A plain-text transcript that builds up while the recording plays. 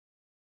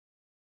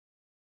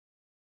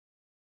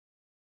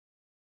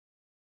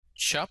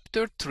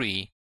Chapter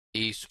 3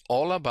 is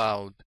all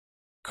about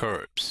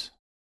curves.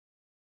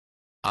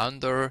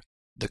 Under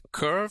the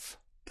Curve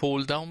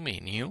pull-down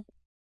menu,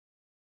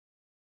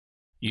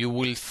 you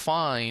will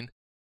find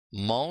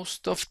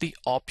most of the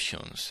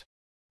options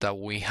that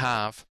we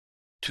have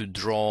to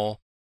draw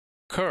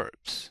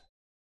curves.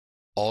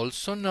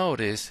 Also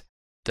notice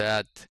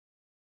that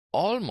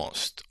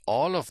almost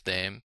all of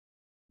them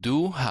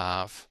do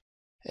have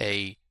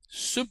a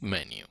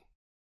submenu.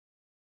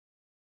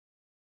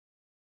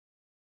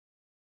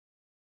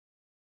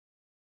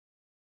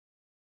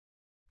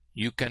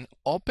 You can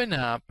open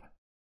up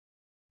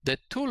the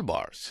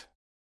toolbars.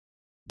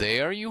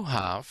 There you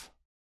have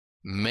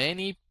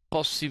many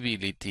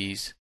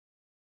possibilities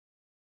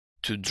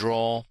to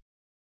draw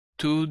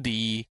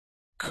 2D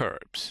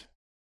curves.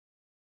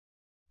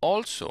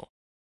 Also,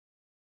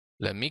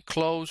 let me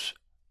close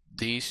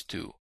these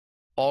two.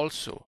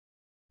 Also,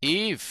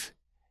 if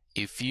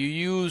you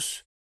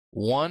use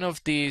one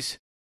of these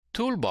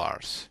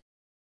toolbars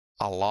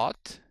a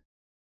lot,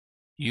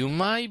 you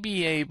might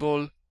be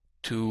able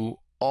to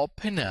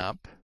open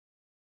up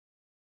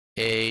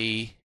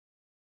a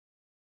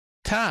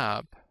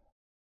tab.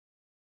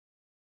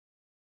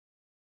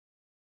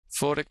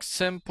 For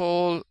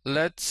example,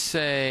 let's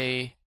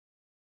say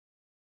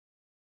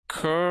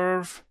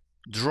curve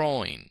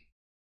drawing.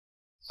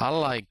 I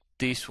like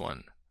this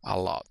one a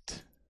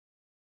lot.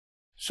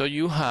 So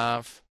you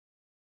have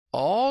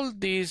all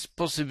these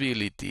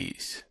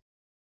possibilities.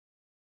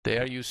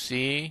 There you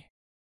see,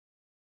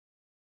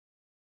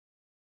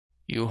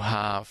 you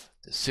have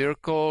the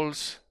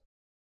circles,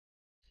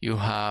 you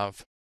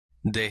have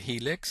the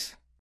helix,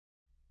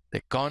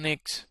 the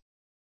conics.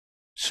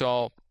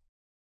 So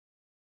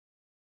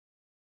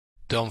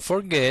don't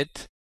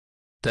forget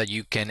that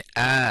you can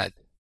add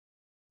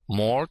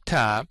more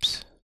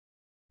tabs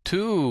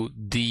to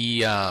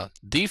the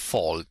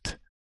default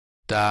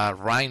that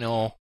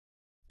Rhino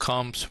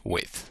comes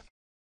with.